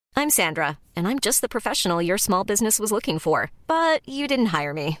I'm Sandra, and I'm just the professional your small business was looking for. But you didn't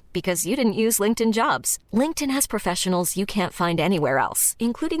hire me because you didn't use LinkedIn Jobs. LinkedIn has professionals you can't find anywhere else,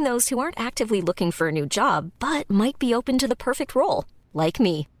 including those who aren't actively looking for a new job, but might be open to the perfect role, like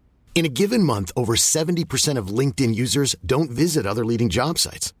me. In a given month, over 70% of LinkedIn users don't visit other leading job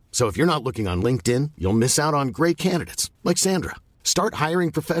sites. So if you're not looking on LinkedIn, you'll miss out on great candidates like Sandra. Start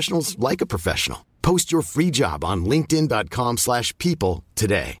hiring professionals like a professional. Post your free job on linkedin.com/people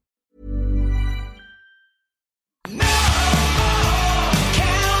today.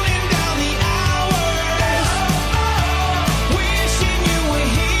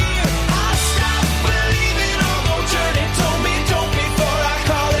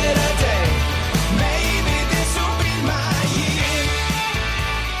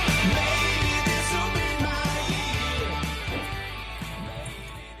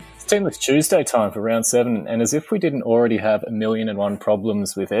 Teamless Tuesday time for round 7, and as if we didn't already have 1,000,001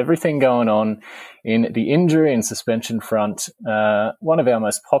 problems with everything going on in the injury and suspension front, one of our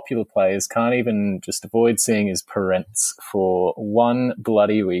most popular players can't even just avoid seeing his parents for one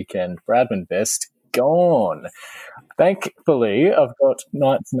bloody weekend. Bradman Best gone. Thankfully, I've got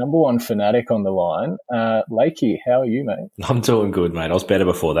Knight's number one fanatic on the line. Lakey, how are you, mate? I'm doing good, mate. I was better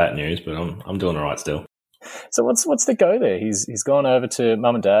before that news, but I'm doing all right still. So what's the go there? He's gone over to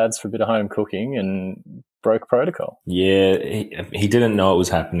mum and dad's for a bit of home cooking and broke protocol. Yeah, he didn't know it was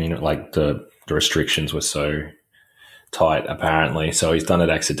happening. Like the restrictions were so tight, apparently. So he's done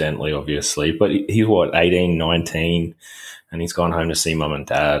it accidentally, obviously. But he's, 18, 19, and he's gone home to see mum and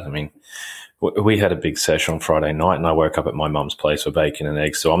dad. I mean, we had a big session on Friday night, and I woke up at my mum's place for bacon and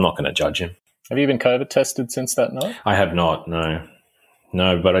eggs, so I'm not going to judge him. Have you been COVID tested since that night? I have not, no.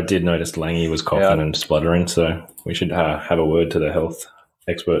 No, but I did notice Langy was coughing and spluttering, so we should have a word to the health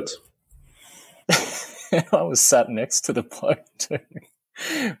experts. I was sat next to the bloke too,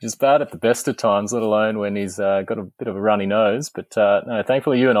 which is bad at the best of times, let alone when he's got a bit of a runny nose. But no,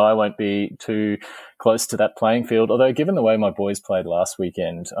 thankfully you and I won't be too close to that playing field, although given the way my boys played last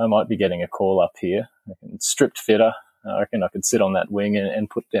weekend, I might be getting a call up here. Stripped fitter. I reckon I could sit on that wing and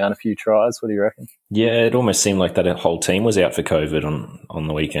put down a few tries. What do you reckon? Yeah, it almost seemed like that whole team was out for COVID on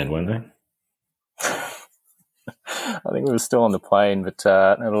the weekend, weren't they? I think we were still on the plane, but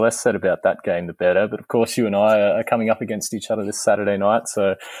the less said about that game, the better. But of course, you and I are coming up against each other this Saturday night,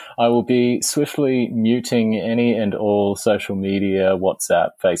 so I will be swiftly muting any and all social media,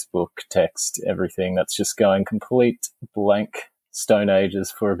 WhatsApp, Facebook, text, everything. That's just going complete blank Stone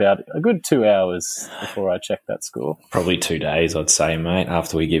Ages for about a good 2 hours before I check that score. Probably 2 days, I'd say, mate,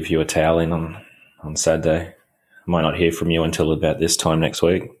 after we give you a towel in on Saturday. I might not hear from you until about this time next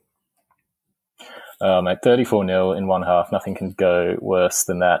week. Mate, 34-0 in one half. Nothing can go worse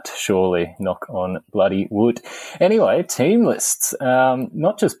than that, surely. Knock on bloody wood. Anyway, team lists.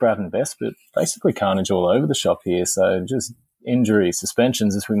 Not just Bradman Best, but basically carnage all over the shop here. So just injuries,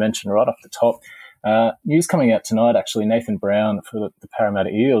 suspensions, as we mentioned right off the top. News coming out tonight, actually, Nathan Brown for the Parramatta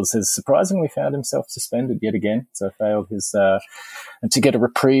Eels has surprisingly found himself suspended yet again. So failed his to get a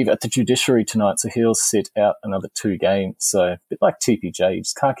reprieve at the judiciary tonight. So he'll sit out another 2 games. So a bit like TPJ, you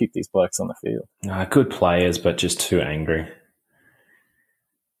just can't keep these blokes on the field. Good players, but just too angry.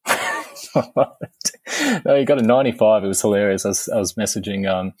 No, he got a 95. It was hilarious. I was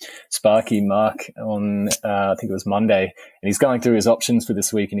messaging Sparky Mark on, I think it was Monday, and he's going through his options for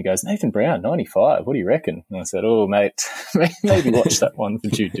this week, and he goes, Nathan Brown, 95, what do you reckon? And I said, oh, mate, maybe watch that one for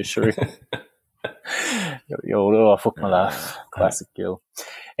judiciary. I fuck my life. Classic Gill.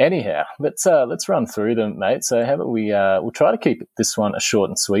 Anyhow, let's run through them, mate. So how about we'll try to keep this one a short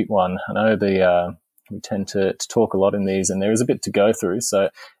and sweet one. I know we tend to talk a lot in these, and there is a bit to go through. So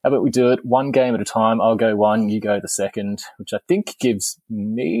how about we do it one game at a time? I'll go one, you go the second, which I think gives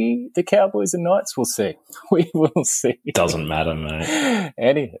me the Cowboys and Knights. We'll see. We will see. Doesn't matter, mate.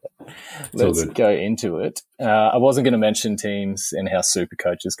 Anyhow, let's go into it. I wasn't going to mention teams and how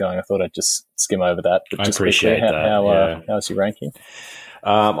Supercoach is going. I thought I'd just skim over that. But I appreciate that. How's your ranking?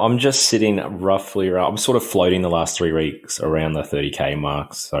 I'm just sitting roughly around, I'm sort of floating the last 3 weeks around the 30K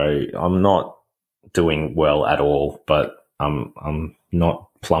mark. So I'm not doing well at all, but I'm not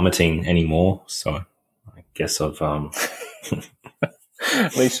plummeting anymore. So I guess I've at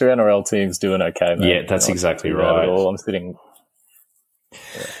least your NRL team's doing okay, mate. Yeah, that's exactly right. I'm sitting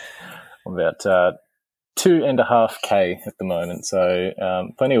I'm about 2.5K at the moment, so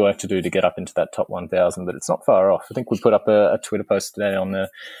plenty of work to do to get up into that top 1,000, but it's not far off. I think we put up a Twitter post today on the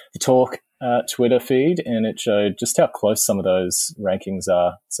talk Twitter feed, and it showed just how close some of those rankings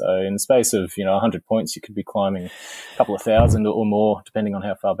are. So in the space of 100 points, you could be climbing a couple of thousand or more, depending on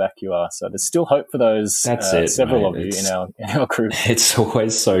how far back you are. So there's still hope for those. That's it, several mate. of you in our group. It's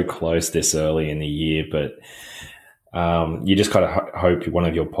always so close this early in the year, but you just got to hope one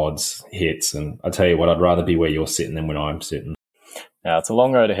of your pods hits. And I tell you what, I'd rather be where you're sitting than when I'm sitting. Now, it's a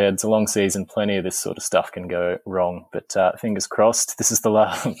long road ahead. It's a long season. Plenty of this sort of stuff can go wrong. But fingers crossed, this is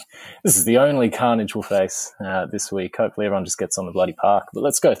the only carnage we'll face this week. Hopefully everyone just gets on the bloody park. But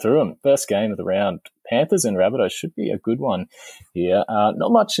let's go through them. First game of the round. Panthers and Rabbitohs should be a good one here.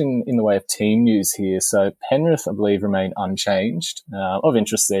 Not much in the way of team news here. So Penrith, I believe, remain unchanged. Of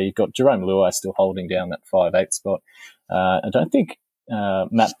interest there, you've got Jerome Luai still holding down that 5'8" spot. I don't think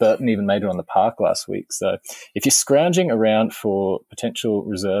Matt Burton even made it on the park last week. So if you're scrounging around for potential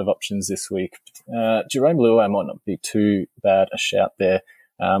reserve options this week, Jerome Luai might not be too bad a shout there.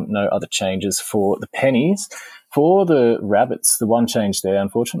 No other changes for the Pennies. For the Rabbits, the one change there,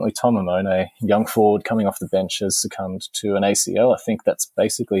 unfortunately, Tom Amone, young forward coming off the bench, has succumbed to an ACL. I think that's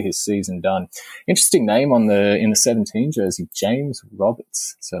basically his season done. Interesting name in the 17 jersey, James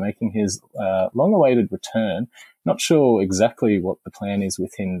Roberts. So making his long-awaited return. Not sure exactly what the plan is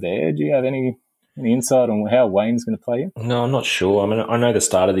with him there. Do you have any insight on how Wayne's going to play him? No, I'm not sure. I mean, I know the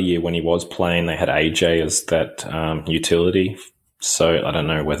start of the year when he was playing, they had AJ as that utility. So I don't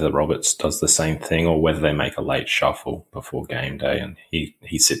know whether Roberts does the same thing or whether they make a late shuffle before game day and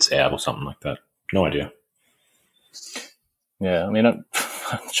he sits out or something like that. No idea. Yeah, I mean,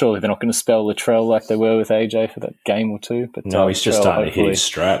 surely they're not going to spell Latrell like they were with AJ for that game or two. But no, he's just starting to hit his hopefully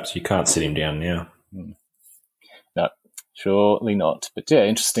straps. You can't sit him down now. No, surely not. But yeah,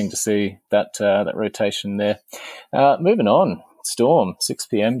 interesting to see that rotation there. Moving on. Storm, 6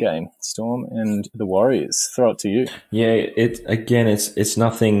 p.m. game. Storm and the Warriors. Throw it to you. Yeah, it's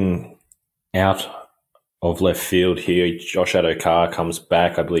nothing out of left field here. Josh Adokar comes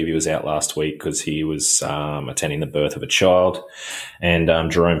back. I believe he was out last week because he was attending the birth of a child. And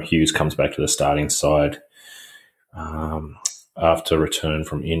Jerome Hughes comes back to the starting side after return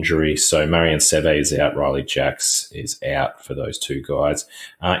from injury. So Marion Seve is out. Riley Jacks is out for those two guys.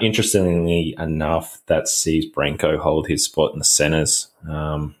 Interestingly enough, that sees Branko hold his spot in the centres.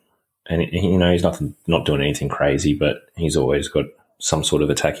 And, he's not doing anything crazy, but he's always got some sort of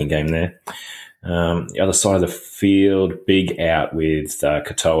attacking game there. The other side of the field, big out with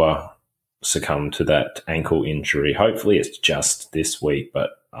Katoa succumbed to that ankle injury. Hopefully it's just this week,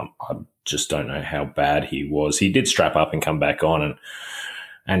 but I just don't know how bad he was. He did strap up and come back on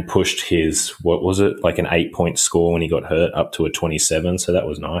and pushed his, what was it, like an 8-point score when he got hurt up to a 27. So that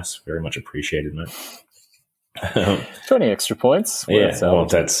was nice. Very much appreciated, mate. 20 extra points. Yeah, well,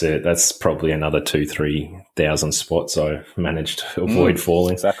 that's it. That's probably another 2,000-3,000 spots I managed to avoid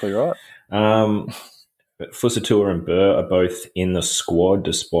falling. Exactly right. Fusatua and Burr are both in the squad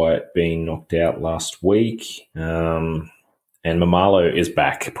despite being knocked out last week. And Mamalo is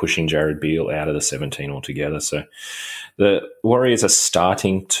back, pushing Jared Beale out of the 17 altogether. So the Warriors are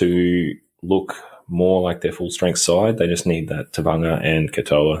starting to look more like their full-strength side. They just need that Tavanga and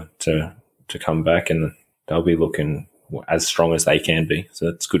Katoa to come back, and they'll be looking as strong as they can be. So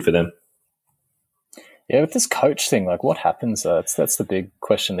that's good for them. Yeah, with this coach thing, like what happens? That's the big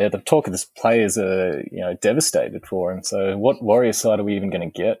question there. The talk of this players are, devastated for him. So what Warrior side are we even going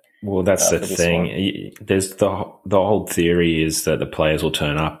to get? Well, that's the thing. There's the whole theory is that the players will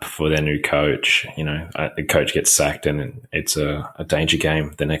turn up for their new coach. The coach gets sacked and it's a danger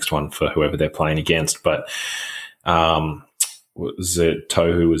game, the next one for whoever they're playing against. But Tohu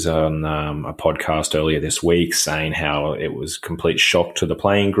was on a podcast earlier this week saying how it was complete shock to the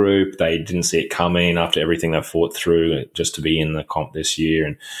playing group. They didn't see it coming after everything they fought through just to be in the comp this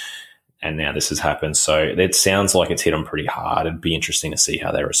year. And now this has happened. So it sounds like it's hit them pretty hard. It'd be interesting to see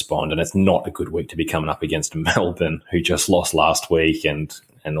how they respond. And it's not a good week to be coming up against Melbourne, who just lost last week, and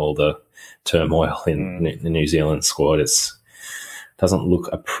all the turmoil in the New Zealand squad. It doesn't look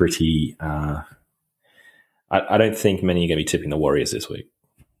a pretty... I don't think many are going to be tipping the Warriors this week.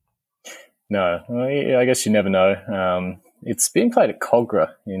 No, I guess you never know. It's being played at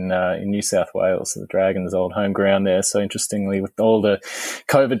Cogra in New South Wales, the Dragons' old home ground there. So interestingly, with all the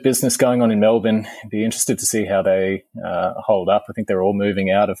COVID business going on in Melbourne, I'd be interested to see how they hold up. I think they're all moving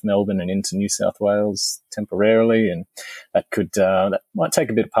out of Melbourne and into New South Wales temporarily, and that might take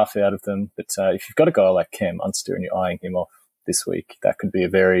a bit of puff out of them. But if you've got a guy like Cam Munster and you're eyeing him off this week, that could be a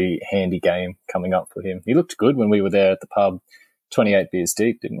very handy game coming up for him. He looked good when we were there at the pub, 28 beers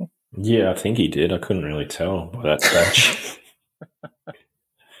deep, didn't he? Yeah, I think he did. I couldn't really tell by that stage.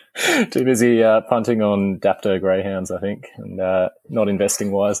 Too busy punting on Dapto Greyhounds, I think, and not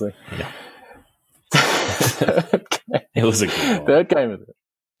investing wisely. Yeah. It was a good one. Third game of it.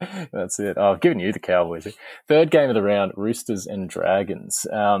 That's it. I've given you the Cowboys. Third game of the round, Roosters and Dragons.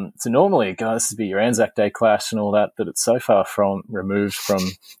 So normally, guys, this would be your Anzac Day clash and all that, but it's so far removed from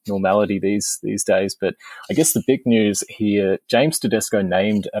normality these days. But I guess the big news here, James Tedesco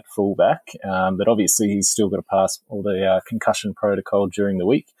named at fullback, but obviously he's still got to pass all the concussion protocol during the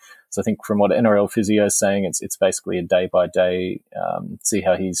week. So I think from what NRL physio is saying, it's basically a day-by-day, see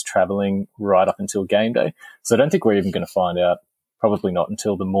how he's travelling right up until game day. So I don't think we're even going to find out, probably not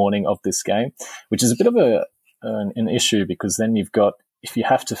until the morning of this game, which is a bit of an issue, because then you've got, if you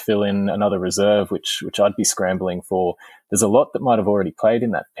have to fill in another reserve, which I'd be scrambling for, there's a lot that might have already played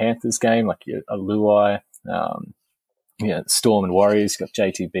in that Panthers game, like your Luai, Storm and Warriors, you've got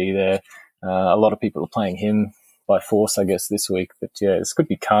JTB there. A lot of people are playing him by force, I guess, this week. But yeah, this could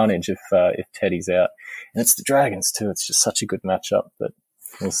be carnage if Teddy's out. And it's the Dragons too. It's just such a good matchup, but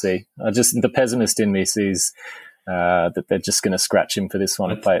we'll see. The pessimist in me sees that they're just going to scratch him for this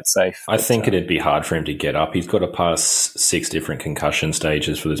one and play it safe. I think it'd be hard for him to get up. He's got to pass 6 different concussion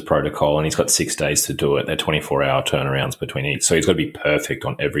stages for this protocol, and he's got 6 days to do it. They're 24-hour turnarounds between each. So he's got to be perfect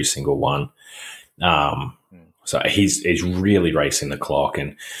on every single one. So he's really racing the clock,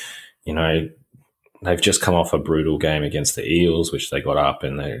 and, you know, they've just come off a brutal game against the Eels, which they got up,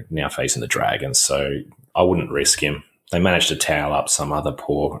 and they're now facing the Dragons. So I wouldn't risk him. They managed to towel up some other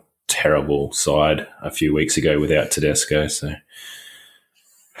poor, terrible side a few weeks ago without Tedesco. So,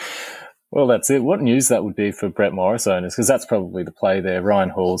 well, that's it. What news that would be for Brett Morris owners, because that's probably the play there. Ryan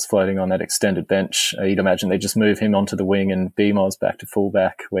Hall's floating on that extended bench. You'd imagine they just move him onto the wing and BMOS back to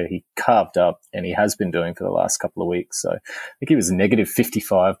fullback, where he carved up, and he has been doing for the last couple of weeks. So I think he was a negative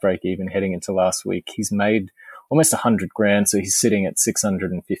 55 break even heading into last week. He's made almost 100 grand, so he's sitting at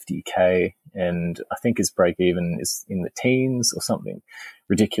 650K, and I think his break even is in the teens or something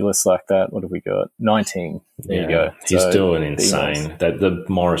ridiculous like that. What have we got? 19. There you go. He's doing insane. The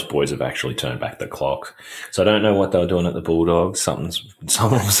Morris boys have actually turned back the clock. So I don't know what they were doing at the Bulldogs. Something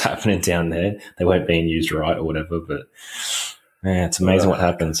was happening down there. They weren't being used right or whatever, but yeah, it's amazing what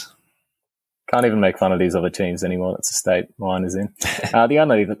happens. Can't even make fun of these other teams anymore. That's the state mine is in. The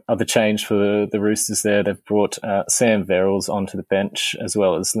only other change for the Roosters there, they've brought Sam Verrills onto the bench, as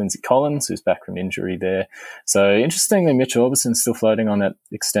well as Lindsay Collins, who's back from injury there. So interestingly, Mitch Orbison's still floating on that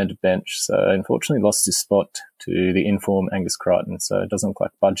extended bench. So unfortunately lost his spot to the inform Angus Crichton. So it doesn't look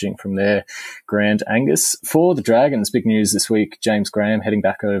like budging from there. Grand Angus. For the Dragons, big news this week, James Graham heading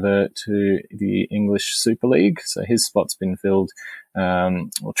back over to the English Super League. So his spot's been filled.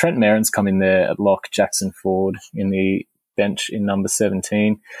 Trent Merrin's come in there at lock, Jackson Ford in the bench in number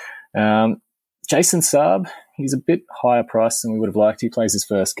 17. Jason Saab, he's a bit higher priced than we would have liked. He plays his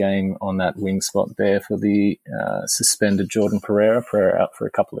first game on that wing spot there for the suspended Jordan Pereira. Pereira out for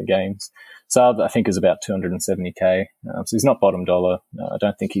a couple of games. Saab, I think, is about 270K. So he's not bottom dollar. I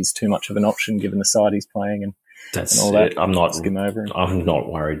don't think he's too much of an option given the side he's playing and all that. I'm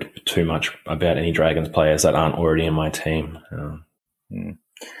not worried too much about any Dragons players that aren't already in my team.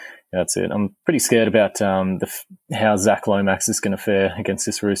 That's it. I'm pretty scared about how Zach Lomax is going to fare against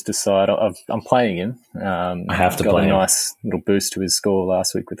this Roosters side. I'm playing him. I have to got play a him. Nice little boost to his score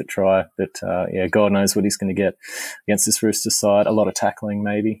last week with the try. But, God knows what he's going to get against this Roosters side. A lot of tackling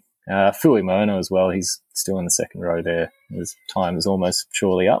maybe. Fui Mono as well. He's still in the second row there. His time is almost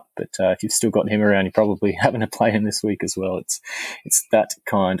surely up. But if you've still got him around, you're probably having to play him this week as well. It's that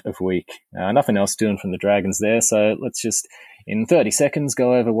kind of week. Nothing else doing from the Dragons there. So let's just, in 30 seconds,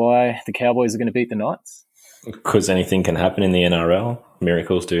 go over why the Cowboys are going to beat the Knights. Because anything can happen in the NRL.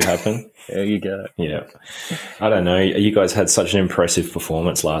 Miracles do happen. There you go. Yeah. I don't know. You guys had such an impressive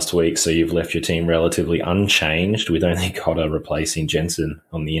performance last week, so you've left your team relatively unchanged with only Cotter replacing Jensen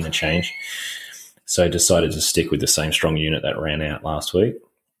on the interchange. So decided to stick with the same strong unit that ran out last week.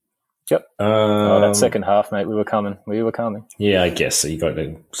 Yep. That second half, mate, we were coming. Yeah, I guess. So you got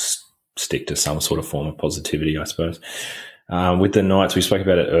to stick to some sort of form of positivity, I suppose. With the Knights, we spoke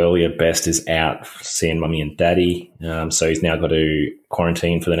about it earlier. Best is out seeing mummy and daddy. So he's now got to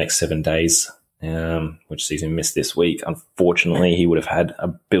quarantine for the next 7 days, which sees him miss this week. Unfortunately, he would have had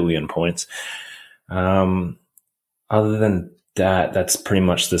 1 billion points. Other than that, that's pretty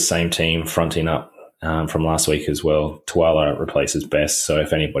much the same team fronting up from last week as well. Tuala replaces Best. So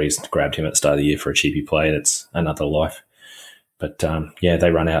if anybody's grabbed him at the start of the year for a cheapy play, that's another life. But, they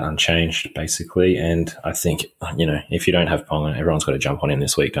run out unchanged, basically. And I think, if you don't have Ponga, everyone's got to jump on him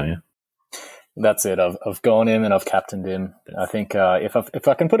this week, don't you? That's it. I've gone him and I've captained him. I think if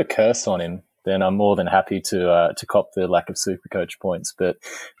I can put a curse on him then I'm more than happy to cop the lack of Supercoach points. But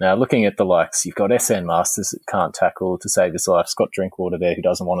now looking at the likes, you've got SN Masters that can't tackle to save his life. Scott Drinkwater there who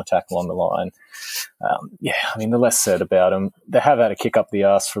doesn't want to tackle on the line. The less said about him. They have had a kick up the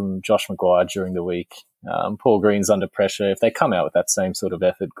arse from Josh Maguire during the week. Paul Green's under pressure. If they come out with that same sort of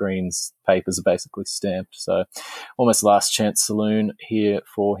effort, Green's papers are basically stamped. So almost last chance saloon here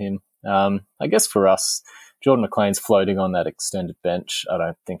for him. I guess for us, Jordan McLean's floating on that extended bench. I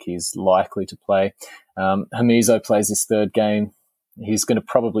don't think he's likely to play. Hamiso plays his third game. He's going to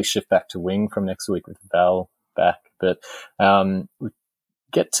probably shift back to wing from next week with Val back. But we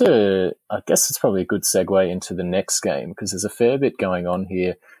get to, I guess it's probably a good segue into the next game because there's a fair bit going on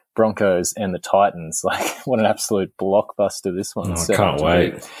here. Broncos and the Titans. Like, what an absolute blockbuster this one. I can't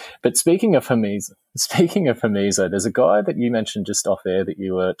wait. But speaking of Hamiso, there's a guy that you mentioned just off air that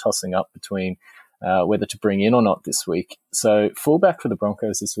you were tossing up between whether to bring in or not this week. So fullback for the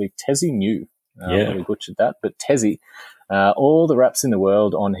Broncos this week, Tezzy New. We butchered that, but Tezzy, all the raps in the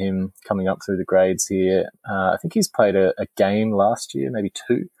world on him coming up through the grades here. I think he's played a game last year, maybe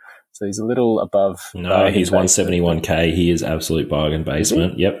 2. So he's a little above. No, he's 171K. He is absolute bargain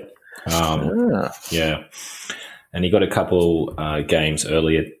basement. Yep. Yeah. And he got a couple games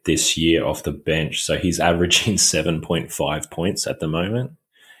earlier this year off the bench. So he's averaging 7.5 points at the moment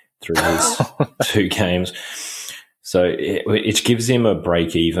through his 2 games. So it gives him a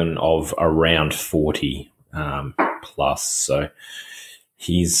break even of around 40 plus. So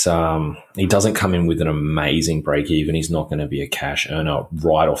he doesn't come in with an amazing break even. He's not going to be a cash earner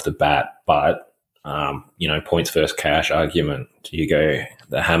right off the bat, but points versus cash argument. Do you go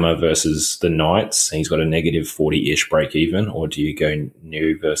the Hammer versus the Knights? He's got a negative 40-ish break even, or do you go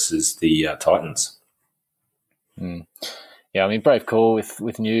New versus the Titans? Yeah, I mean, brave call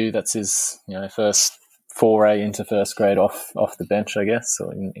with New. That's his first foray into first grade off the bench, I guess,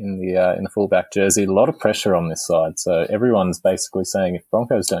 or in the fullback jersey. A lot of pressure on this side, so everyone's basically saying if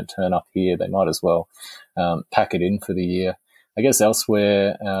Broncos don't turn up here, they might as well pack it in for the year. I guess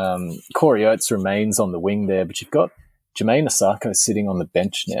elsewhere, Corey Oates remains on the wing there, but you've got Jermaine Asako sitting on the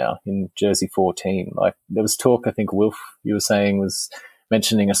bench now in jersey 14. Like, there was talk, I think Wilf, you were saying, was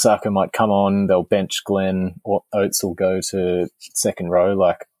mentioning Asako might come on, they'll bench Glenn, or Oates will go to second row.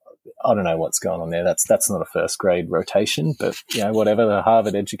 Like, I don't know what's going on there. That's not a first grade rotation, but whatever. The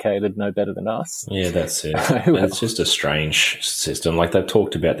Harvard educated know better than us. Yeah, that's it. It's just a strange system. Like, they've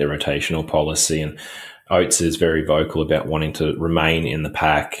talked about their rotational policy, and Oates is very vocal about wanting to remain in the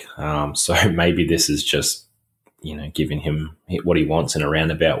pack. So maybe this is just giving him what he wants in a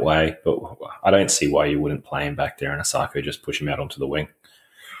roundabout way. But I don't see why you wouldn't play him back there and Asako just push him out onto the wing.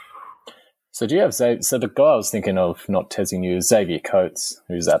 So do you have so the guy I was thinking of, not Tezzy New, Xavier Coates,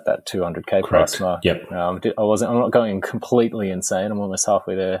 who's at that 200K price mark. Yep. I'm not going completely insane. I'm almost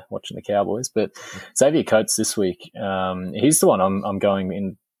halfway there watching the Cowboys, but Xavier Coates this week, he's the one I'm going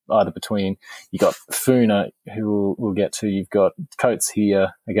in either between. You got Funa, who we'll get to. You've got Coates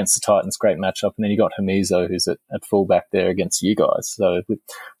here against the Titans, great matchup, and then you got Hamiso, who's at fullback there against you guys. So I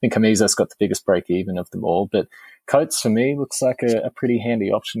think Hamiso's got the biggest break even of them all, but Coates, for me, looks like a pretty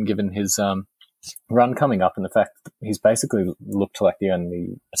handy option given his run coming up and the fact that he's basically looked like the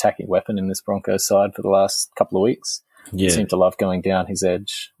only attacking weapon in this Broncos side for the last couple of weeks. Yeah. He seemed to love going down his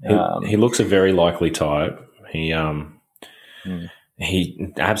edge. He looks a very likely type. He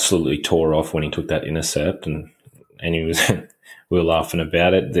absolutely tore off when he took that intercept, and he was we were laughing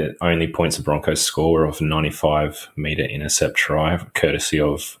about it. The only points the Broncos score were off a 95-metre intercept try, courtesy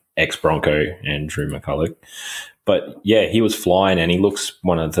of ex-Bronco Andrew McCulloch. But, yeah, he was flying, and he looks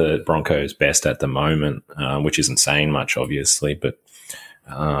one of the Broncos' best at the moment, which isn't saying much, obviously. But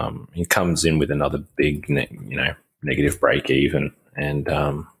he comes in with another big, negative break even, and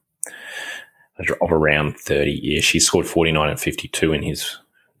of around 30-ish. He scored 49 and 52 in his,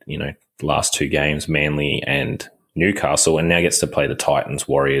 last 2 games, Manly and Newcastle, and now gets to play the Titans,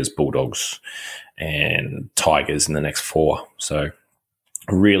 Warriors, Bulldogs, and Tigers in the next 4. So,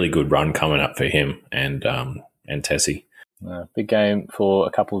 a really good run coming up for him and Tessie. Big game for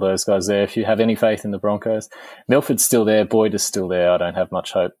a couple of those guys there. If you have any faith in the Broncos, Milford's still there, Boyd is still there. I don't have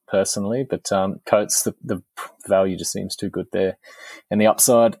much hope personally, but Coates, the value just seems too good there. And the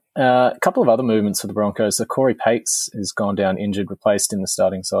upside, a couple of other movements for the Broncos. So Corey Pates has gone down injured, replaced in the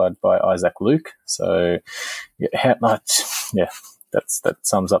starting side by Isaac Luke. So that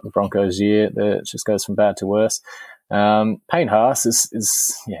sums up the Broncos' year. It just goes from bad to worse. Payne Haas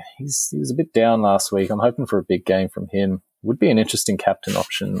he was a bit down last week. I'm hoping for a big game from him. Would be an interesting captain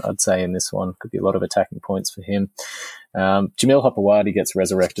option, I'd say, in this one. Could be a lot of attacking points for him. Jamil Hopewadi gets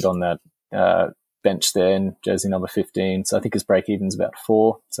resurrected on that bench there in jersey number 15. So I think his break-even's about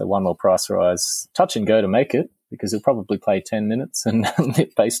 4. So one more price rise. Touch and go to make it, because he'll probably play 10 minutes, and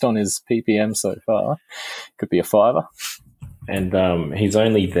based on his PPM so far, could be a fiver. And he's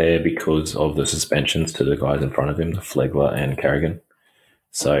only there because of the suspensions to the guys in front of him, the Flegler and Carrigan.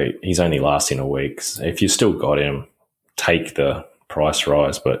 So he's only lasting a week. So if you still got him, take the price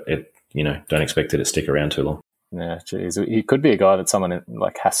rise, but don't expect it to stick around too long. Yeah, geez. He could be a guy that someone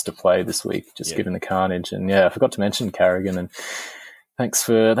has to play this week, just given the carnage. And I forgot to mention Carrigan, and thanks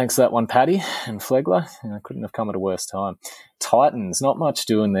for that one, Paddy and Flegler. Couldn't have come at a worse time. Titans, not much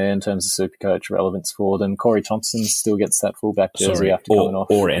doing there in terms of Supercoach relevance for them. Corey Thompson still gets that fullback jersey after coming off.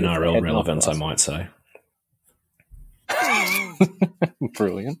 Or NRL relevance, I might say.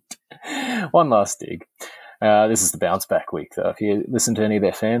 Brilliant. One last dig. This is the bounce back week, though. If you listen to any of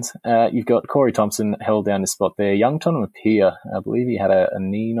their fans, you've got Corey Thompson held down his spot there. Young Tonamapia, I believe he had a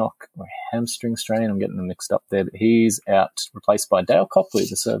knee knock or a hamstring strain. I'm getting them mixed up there, but he's out, replaced by Dale Copley,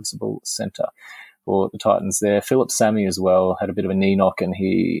 the serviceable centre for the Titans there. Philip Sammy as well had a bit of a knee knock, and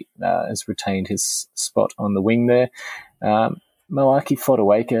he has retained his spot on the wing there. Malaki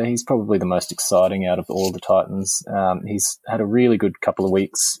Fotuaika, he's probably the most exciting out of all the Titans. He's had a really good couple of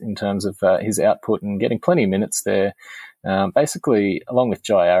weeks in terms of his output and getting plenty of minutes there. Basically, along with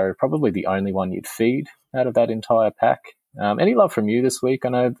Jai Arrow, probably the only one you'd feed out of that entire pack. Any love from you this week? I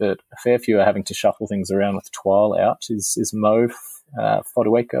know that a fair few are having to shuffle things around with Twile out. Is Mo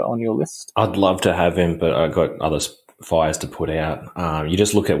Fotuaika on your list? I'd love to have him, but I've got other fires to put out. You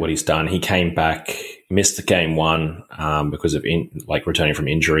just look at what he's done. He came back, missed the game 1 because of returning from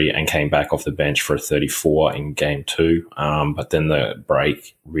injury, and came back off the bench for a 34 in game 2. But then the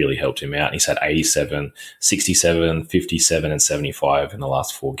break really helped him out. He's had 87, 67, 57, and 75 in the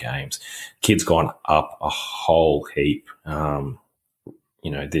last 4 games. Kid's gone up a whole heap,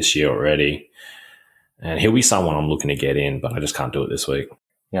 this year already. And he'll be someone I'm looking to get in, but I just can't do it this week.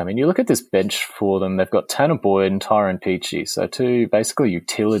 Yeah, I mean, you look at this bench for them, they've got Tanner Boyd and Tyrone Peachy, so 2 basically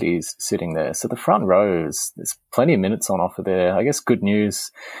utilities sitting there. So the front rows, there's plenty of minutes on offer there. I guess good news,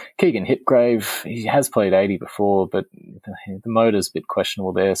 Keegan Hipgrave, he has played 80 before, but the motor's a bit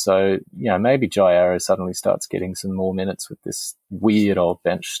questionable there. So, maybe Jai Arrow suddenly starts getting some more minutes with this weird old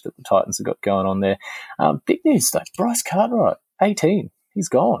bench that the Titans have got going on there. Big news, though, Bryce Cartwright, 18. He's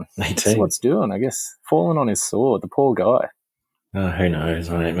gone. 18. That's what's doing, I guess. Fallen on his sword, the poor guy. Who knows?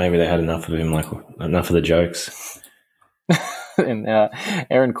 Maybe they had enough of him, enough of the jokes. And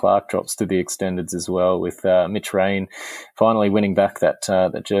Aaron Clark drops to the extendeds as well, with Mitch Rain finally winning back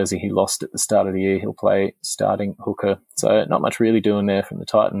that jersey he lost at the start of the year. He'll play starting hooker. So not much really doing there from the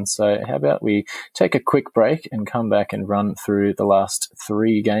Titans. So how about we take a quick break and come back and run through the last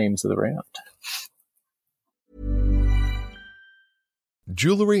 3 games of the round.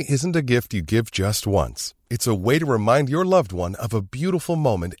 Jewelry isn't a gift you give just once. It's a way to remind your loved one of a beautiful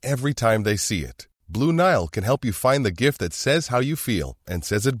moment every time they see it. Blue Nile can help you find the gift that says how you feel and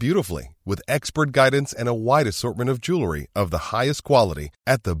says it beautifully, with expert guidance and a wide assortment of jewelry of the highest quality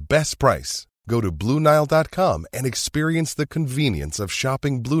at the best price. Go to BlueNile.com and experience the convenience of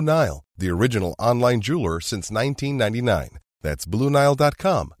shopping Blue Nile, the original online jeweler since 1999. That's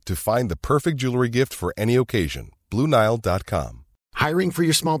BlueNile.com to find the perfect jewelry gift for any occasion. BlueNile.com. Hiring for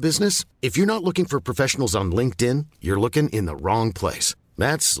your small business? If you're not looking for professionals on LinkedIn, you're looking in the wrong place.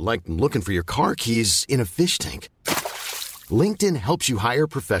 That's like looking for your car keys in a fish tank. LinkedIn helps you hire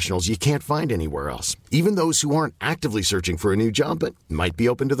professionals you can't find anywhere else, even those who aren't actively searching for a new job but might be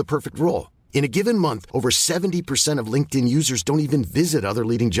open to the perfect role. In a given month, over 70% of LinkedIn users don't even visit other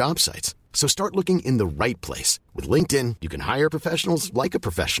leading job sites. So start looking in the right place. With LinkedIn, you can hire professionals like a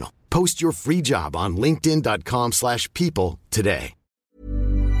professional. Post your free job on linkedin.com/people today.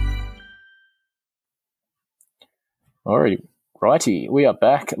 Righty, we are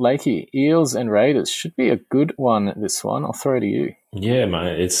back. Lakey, Eels and Raiders. Should be a good one, this one. I'll throw to you. Yeah,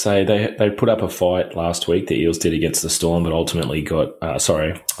 mate. It's they put up a fight last week. The Eels did against the Storm, but ultimately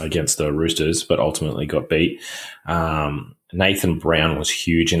against the Roosters, but ultimately got beat. Nathan Brown was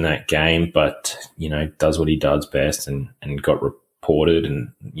huge in that game, but, does what he does best and got reported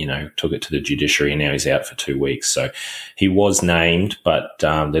and, took it to the judiciary, and now he's out for 2 weeks. So he was named, but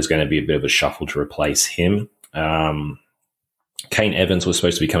there's going to be a bit of a shuffle to replace him. Kane Evans was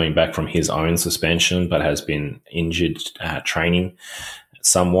supposed to be coming back from his own suspension, but has been injured training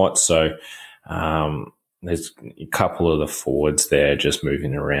somewhat. So there's a couple of the forwards there just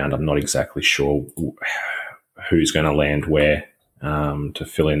moving around. I'm not exactly sure who's going to land where to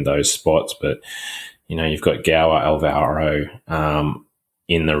fill in those spots. But, you've got Gower, Alvaro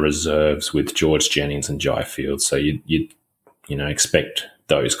in the reserves with George Jennings and Jai Fields. So you'd expect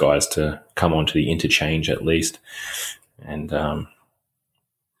those guys to come onto the interchange at least. And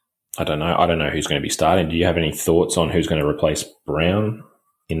I don't know who's going to be starting. Do you have any thoughts on who's going to replace Brown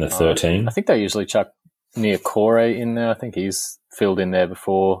in the 13? I think they usually chuck Niokore in there. I think he's filled in there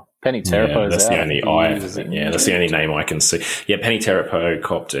before. Penny Terapo's that's out. That's the only name I can see. Yeah, Penny Terapo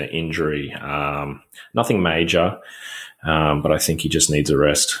copped an injury. Nothing major, but I think he just needs a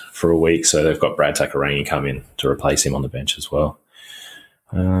rest for a week. So they've got Brad Takarangi come in to replace him on the bench as well.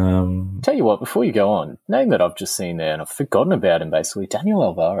 Tell you what, before you go on, name that I've just seen there and I've forgotten about him basically. Daniel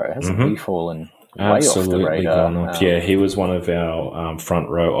Alvaro hasn't he fallen way off the radar? Yeah, he was one of our front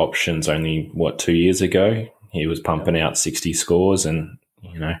row options only, 2 years ago? He was pumping out 60 scores and,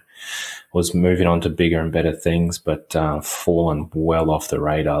 was moving on to bigger and better things, but fallen well off the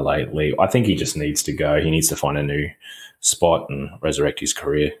radar lately. I think he just needs to go. He needs to find a new spot and resurrect his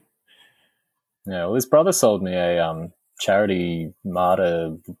career. Yeah, well, his brother sold me a charity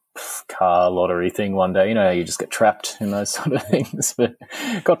martyr car lottery thing one day. You know how you just get trapped in those sort of things. But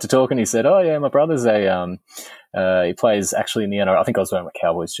got to talking, he said, "Oh yeah, my brother's he plays actually in the NRL. I think I was wearing my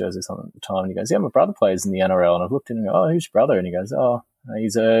Cowboys jersey or something at the time." And he goes, "Yeah, my brother plays in the NRL." And I've looked at him and go, "Oh, who's your brother?" And he goes, "Oh,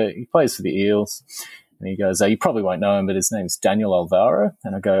 he plays for the Eels." And he goes, "You probably won't know him, but his name's Daniel Alvaro."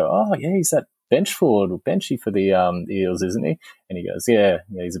 And I go, "Oh yeah, he's that benchy for the Eels, isn't he?" And he goes, yeah,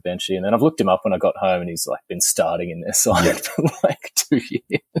 he's a benchy. And then I've looked him up when I got home, and he's like been starting in their side for like 2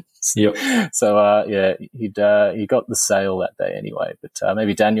 years. Yep. So he got the sale that day anyway. But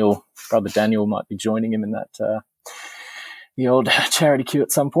maybe brother Daniel might be joining him in that the old charity queue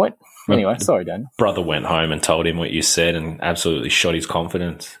at some point. Anyway, sorry, Daniel. Brother went home and told him what you said, and absolutely shot his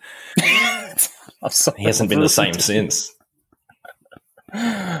confidence. He hasn't been the same since.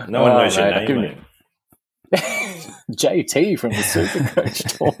 No one knows your name, mate. JT from the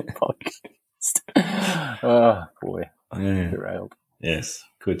Supercoach Talk podcast. Oh, boy. Derailed. Yes,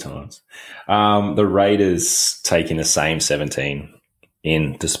 good times. The Raiders taking the same 17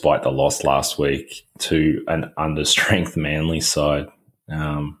 in despite the loss last week to an understrength Manly side.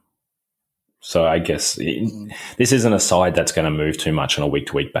 So I guess this isn't a side that's going to move too much on a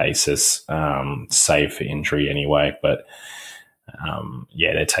week-to-week basis, save for injury anyway, but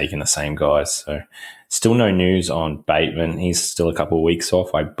they're taking the same guys. So still no news on Bateman. He's still a couple of weeks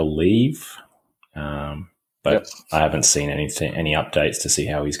off, I believe. But I haven't seen any updates to see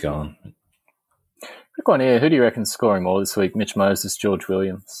how he's going. Quick one here. Who do you reckon's scoring more this week? Mitch Moses, George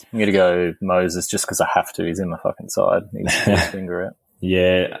Williams? I'm going to go Moses just because I have to. He's in my fucking side. He's his finger out.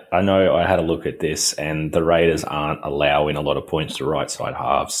 Yeah, I know. I had a look at this, and the Raiders aren't allowing a lot of points to right side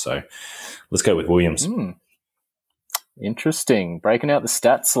halves. So let's go with Williams. Interesting. Breaking out the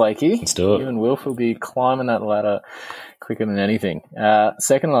stats, Lakey. Let's do it. You and Wilf will be climbing that ladder quicker than anything.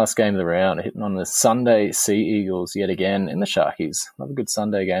 Second last game of the round, hitting on the Sunday Sea Eagles yet again in the Sharkies. Love a good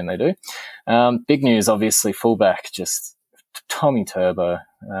Sunday game they do. Big news, obviously, fullback, just Tommy Turbo.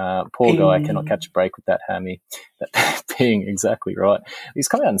 Poor guy cannot catch a break with that hammy. That being exactly right. He's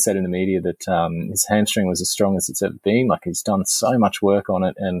come out and said in the media that his hamstring was as strong as it's ever been. Like, he's done so much work on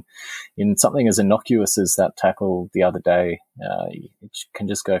it, and in something as innocuous as that tackle the other day, it can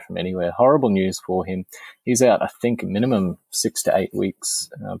just go from anywhere. Horrible news for him. He's out, I think, minimum 6 to 8 weeks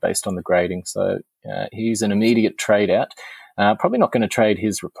based on the grading. So he's an immediate trade out. Probably not going to trade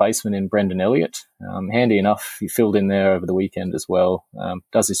his replacement in Brendan Elliott. Handy enough, he filled in there over the weekend as well.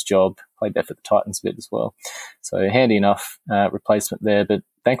 Does his job, played there for the Titans a bit as well. So handy enough replacement there. But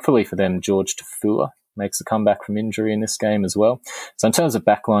thankfully for them, George Tafua makes a comeback from injury in this game as well. So in terms of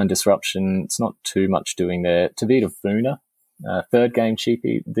backline disruption, it's not too much doing there. Tavita Vuna, third game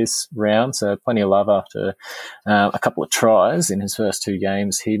cheapie this round, so plenty of love after a couple of tries in his first 2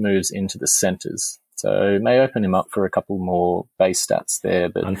 games. He moves into the centres. So may open him up for a couple more base stats there,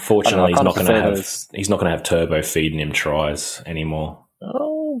 but unfortunately, he's not going to have Turbo feeding him tries anymore.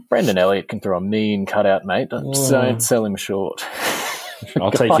 Oh, Brendan Elliott can throw a mean cutout, mate. Don't sell him short.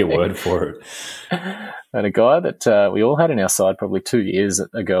 I'll take your word for it. And a guy that we all had in our side probably 2 years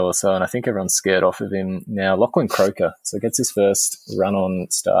ago or so, and I think everyone's scared off of him now. Lachlan Croker, so gets his first run-on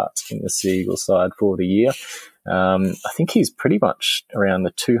start in the Sea Eagles side for the year. I think he's pretty much around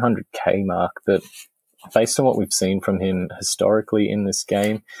the 200K mark, but based on what we've seen from him historically in this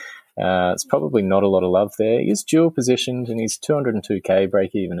game, it's probably not a lot of love there. He is dual positioned and he's 202K,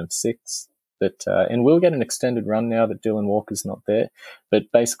 break even of 6. But and we'll get an extended run now that Dylan Walker's not there.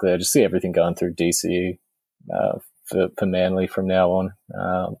 But basically, I just see everything going through DCU for Manly from now on.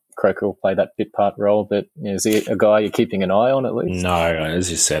 Croker will play that bit part role, but is he a guy you're keeping an eye on at least? No, as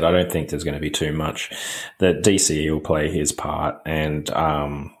you said, I don't think there's going to be too much. The DCU will play his part, and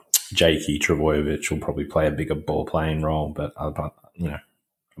Jakey Trebojevic will probably play a bigger ball playing role. But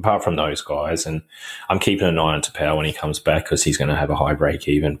apart from those guys. And I'm keeping an eye on Tapau when he comes back because he's going to have a high break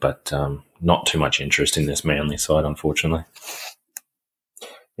even, but not too much interest in this Manly side, unfortunately.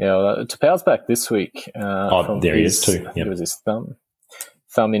 Yeah, well, Tapau's back this week. There he is too. Yep. It was his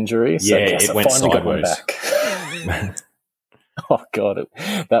thumb injury. So yeah, it went sideways. Back. Oh, God,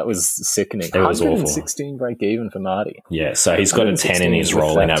 that was sickening. It was 116 break even for Marty. Yeah, so he's got a 10 in his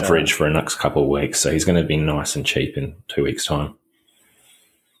rolling average for the next couple of weeks, so he's going to be nice and cheap in 2 weeks' time.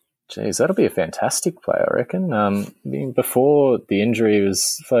 Geez, that'll be a fantastic play, I reckon. Before the injury, he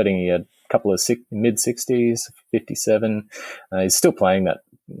was floating. He had a couple of mid-60s, 57. He's still playing that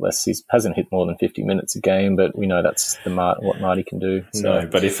less. He hasn't hit more than 50 minutes a game, but we know that's what Marty can do. So, no,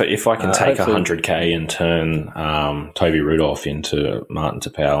 but if I can take 100K and turn Toby Rudolph into Martin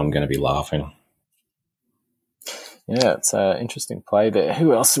Tapau, I'm going to be laughing. Yeah, it's an interesting play there.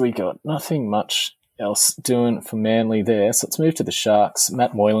 Who else have we got? Nothing much else doing for Manly there. So let's move to the Sharks.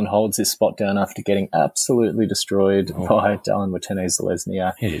 Matt Moylan holds his spot down after getting absolutely destroyed by Dallin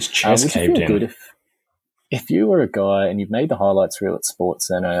Watene-Zelezniak. His chest caved in. Good if you were a guy and you've made the highlights reel at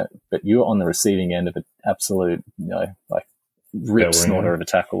SportsCenter, but you were on the receiving end of an absolute, rip snorter of a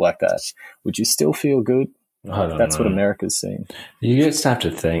tackle like that, would you still feel good? That's what America's seen. You just have to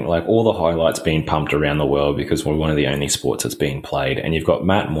think, all the highlights being pumped around the world because we're one of the only sports that's being played, and you've got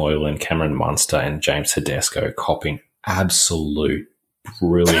Matt Moylan, Cameron Munster, and James Tedesco copping absolute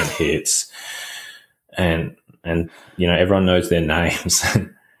brilliant hits, and everyone knows their names,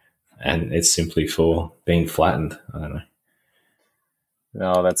 and it's simply for being flattened. I don't know.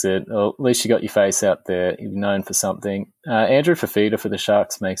 No, that's it. Well, at least you got your face out there. You're known for something. Andrew Fafita for the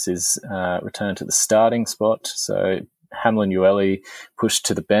Sharks makes his return to the starting spot. So Hamlin Ueli pushed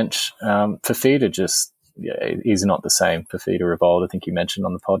to the bench. Fafita he's not the same Fafita of old. I think you mentioned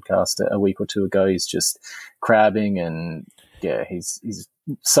on the podcast a week or two ago. He's just crabbing and, he's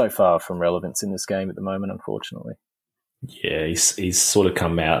so far from relevance in this game at the moment, unfortunately. Yeah, he's sort of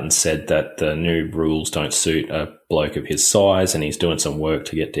come out and said that the new rules don't suit a bloke of his size, and he's doing some work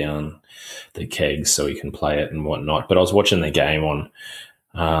to get down the kegs so he can play it and whatnot. But I was watching the game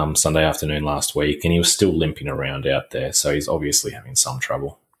on Sunday afternoon last week, and he was still limping around out there, so he's obviously having some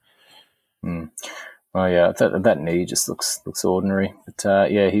trouble. Oh yeah, that knee just looks ordinary.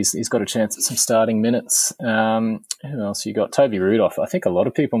 But he's got a chance at some starting minutes. Who else you got? Toby Rudolph. I think a lot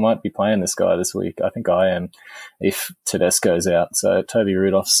of people might be playing this guy this week. I think I am, if Tedesco's out. So Toby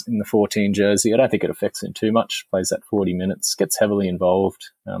Rudolph's in the 14 jersey. I don't think it affects him too much. Plays that 40 minutes, gets heavily involved.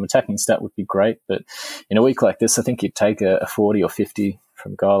 Attacking stat would be great, but in a week like this, I think you'd take a 40 or 50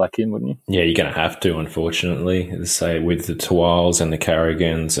 from a guy like him, wouldn't you? Yeah, you're going to have to, unfortunately. Say with the Tuals and the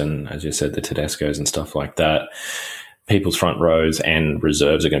Carrigans and, as you said, the Tedescos and stuff like that, people's front rows and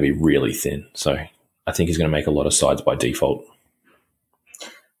reserves are going to be really thin. So I think he's going to make a lot of sides by default.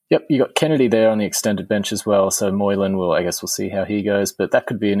 Yep, you got Kennedy there on the extended bench as well. So Moylan we'll see how he goes, but that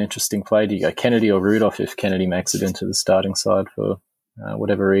could be an interesting play. Do you go Kennedy or Rudolph if Kennedy makes it into the starting side for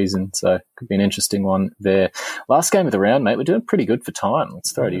whatever reason? So it could be an interesting one there. Last game of the round, mate. We're doing pretty good for time.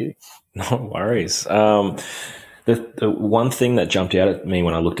 Let's throw it to you. No worries. The one thing that jumped out at me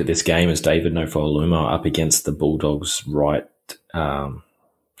when I looked at this game is David Nofoaluma up against the Bulldogs on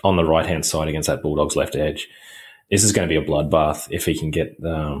the right-hand side against that Bulldogs left edge. This is going to be a bloodbath if he can get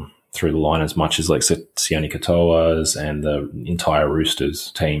through the line as much as Sione Katoa's and the entire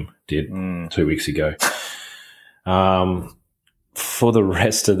Roosters team did 2 weeks ago. For the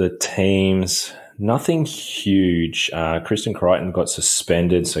rest of the teams, nothing huge. Kristen Crichton got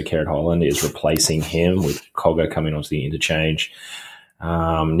suspended, so Kerrod Holland is replacing him with Cogger coming onto the interchange.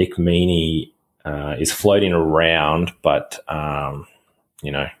 Nick Meaney is floating around, but, I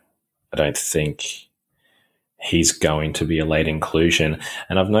don't think he's going to be a late inclusion.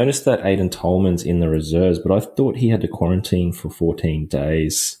 And I've noticed that Aidan Tolman's in the reserves, but I thought he had to quarantine for 14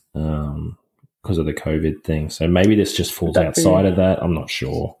 days because of the COVID thing. So maybe this just falls outside of that. I'm not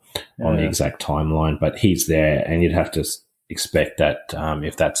sure on the exact timeline, but he's there, and you'd have to expect that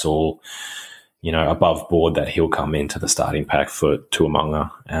if that's all, above board, that he'll come into the starting pack for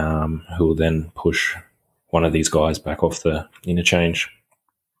Tuamunga, who will then push one of these guys back off the interchange.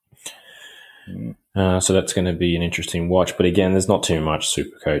 So that's going to be an interesting watch. But again, there's not too much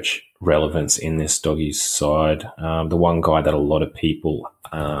Supercoach relevance in this Doggies side. The one guy that a lot of people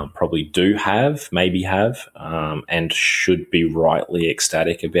probably maybe have, and should be rightly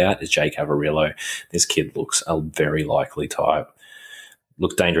ecstatic about is Jake Avarillo. This kid looks a very likely type.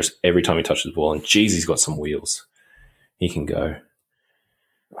 Looks dangerous every time he touches the ball. And geez, he's got some wheels. He can go.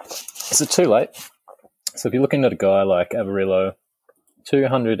 Is it too late? So if you're looking at a guy like Avarillo,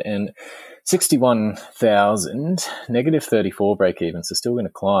 260 61,000, negative 34 break even, so still going to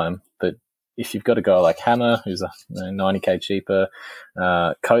climb. But if you've got a guy like Hammer, who's 90k cheaper,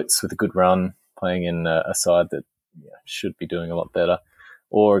 Coates with a good run, playing in a side that should be doing a lot better,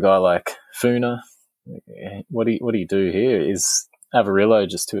 or a guy like Funa, what do you do here? Is Avarillo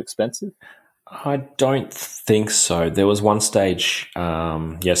just too expensive? I don't think so. There was one stage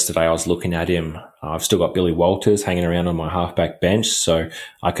yesterday I was looking at him. I've still got Billy Walters hanging around on my halfback bench, so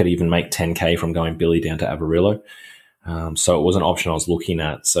I could even make 10k from going Billy down to Avarillo. So it was an option I was looking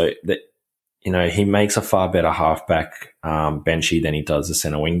at. So that, he makes a far better halfback benchy than he does a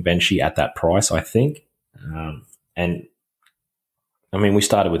centre wing benchy at that price, I think. And I mean, we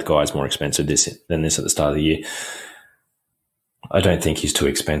started with guys more expensive than this at the start of the year. I don't think he's too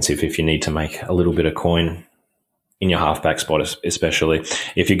expensive if you need to make a little bit of coin in your halfback spot, especially.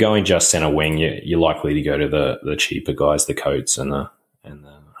 If you're going just centre wing, you're likely to go to the cheaper guys, the Coates and the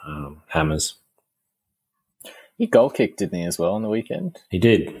Hammers. He goal kicked, didn't he, as well on the weekend? He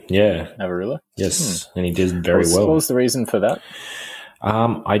did, yeah. Avarillo? Yes, and he did very well. What was the reason for that?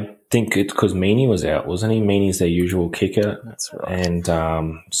 I think it's because Meany was out, wasn't he? Meany's their usual kicker. That's right. And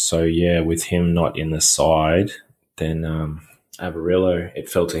with him not in the side, then Avarillo, it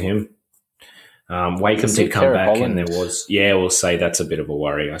fell to him. Wakeham did come back, Holland. And there was, we'll say that's a bit of a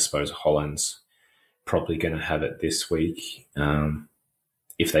worry. I suppose Holland's probably going to have it this week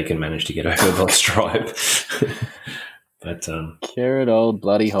if they can manage to get over the stripe. But carrot old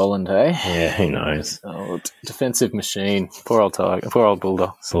bloody Holland, hey? Yeah, who knows? Old defensive machine. Poor old Tiger. Poor old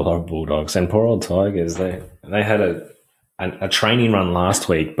Bulldogs. Poor old Bulldogs and poor old Tigers. They had a training run last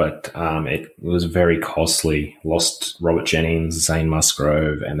week, but it was very costly. Lost Robert Jennings, Zane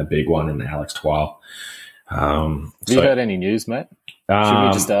Musgrove, and the big one in Alex Twile. Have you heard any news, mate? Should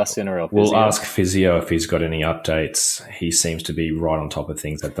we just ask NRL Physio? We'll ask Physio if he's got any updates. He seems to be right on top of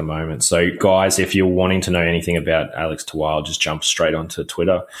things at the moment. So, guys, if you're wanting to know anything about Alex Twile, just jump straight onto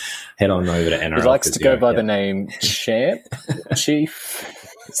Twitter. Head on over to NRL Physio. He likes to go by the name Champ, Chief,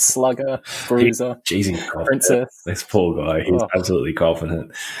 Slugger, Bruiser, Princess. This poor guy. He's absolutely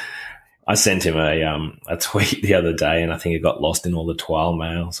confident. I sent him a tweet the other day, and I think it got lost in all the Twile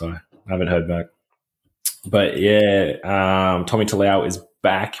mail, so I haven't heard back. But Tommy Talau is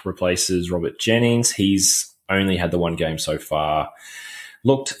back, replaces Robert Jennings. He's only had the one game so far.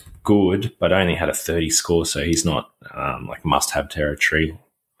 Looked good, but only had a 30 score, so he's not must-have territory.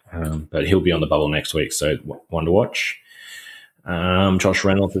 But he'll be on the bubble next week, so one to watch. Josh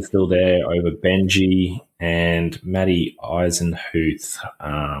Reynolds is still there over Benji, and Matty Eisenhuth,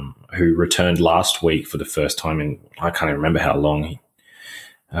 who returned last week for the first time in, I can't even remember how long.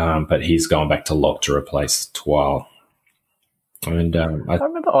 But he's going back to lock to replace Twile. And I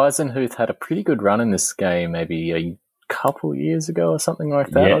remember Eisenhuth had a pretty good run in this game, maybe a couple years ago or something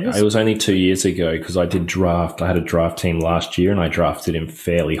like that. Yeah, it was only 2 years ago because I did draft. I had a draft team last year, and I drafted him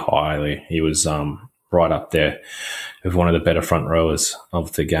fairly highly. He was right up there with one of the better front rowers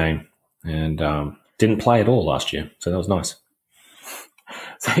of the game, and didn't play at all last year, so that was nice.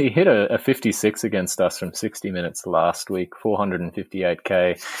 So he hit a 56 against us from 60 minutes last week,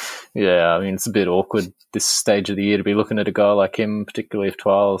 458k. Yeah, I mean, it's a bit awkward this stage of the year to be looking at a guy like him, particularly if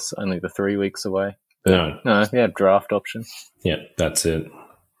Twile's only the 3 weeks away. But no, draft option. Yeah, that's it.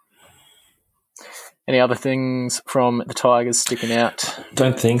 Any other things from the Tigers sticking out?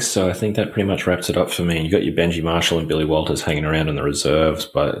 Don't think so. I think that pretty much wraps it up for me. You got your Benji Marshall and Billy Walters hanging around in the reserves,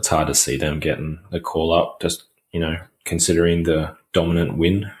 but it's hard to see them getting the call up, just, considering the dominant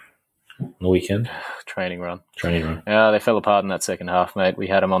win on the weekend. Training run. Yeah, they fell apart in that second half, mate. We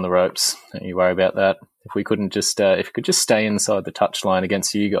had them on the ropes. Don't you worry about that. If we couldn't just, if we could just stay inside the touchline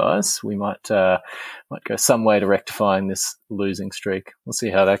against you guys, we might go some way to rectifying this losing streak. We'll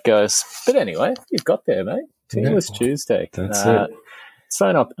see how that goes. But anyway, you've got there, mate. Teamless Tuesday. That's it. It's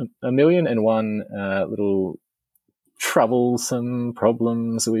thrown up a million and one little troublesome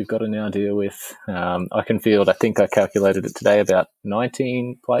problems that we've got to now deal with. I think I calculated it today, about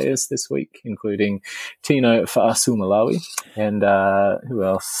 19 players this week, including Tino Fa'asumalawi and who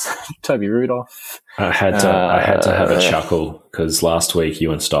else? Toby Rudolph. I had to have a chuckle because last week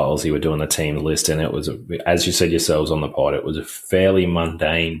you and Styles, you were doing the team list, and it was, as you said yourselves on the pod, it was a fairly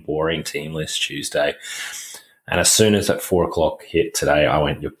mundane, boring team list Tuesday. And as soon as that 4:00 hit today, I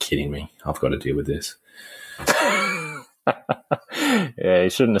went, "You're kidding me! I've got to deal with this." Yeah, you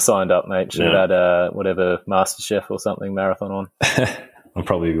shouldn't have signed up, mate. Should have had whatever MasterChef or something marathon on. I'll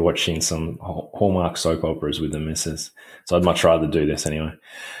probably be watching some Hallmark soap operas with the missus. So I'd much rather do this anyway.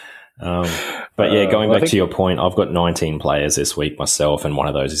 But yeah, going back to your point, I've got 19 players this week myself, and one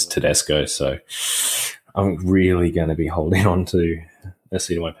of those is Tedesco. So I'm really going to be holding on to the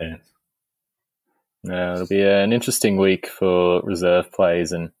seat of my pants. It'll be an interesting week for reserve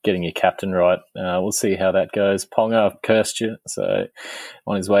plays and getting your captain right. We'll see how that goes. Ponga, I've cursed you, so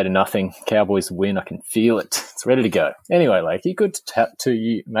on his way to nothing. Cowboys win. I can feel it. It's ready to go. Anyway, Lakey, good to chat to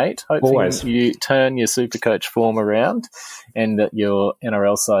you, mate. Hopefully Always. you turn your Supercoach form around and that your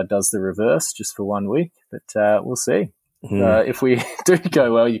NRL side does the reverse just for 1 week. But we'll see. If we do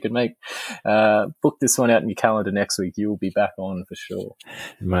go well, you can book this one out in your calendar next week. You will be back on for sure.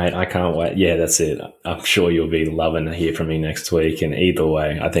 Mate, I can't wait. Yeah, that's it. I'm sure you'll be loving to hear from me next week. And either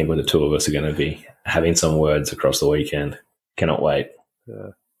way, I think the two of us are going to be having some words across the weekend. Cannot wait.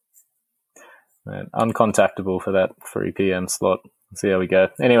 Man, uncontactable for that 3 p.m. slot. See how we go.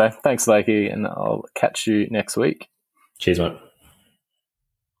 Anyway, thanks, Lakey, and I'll catch you next week. Cheers, mate.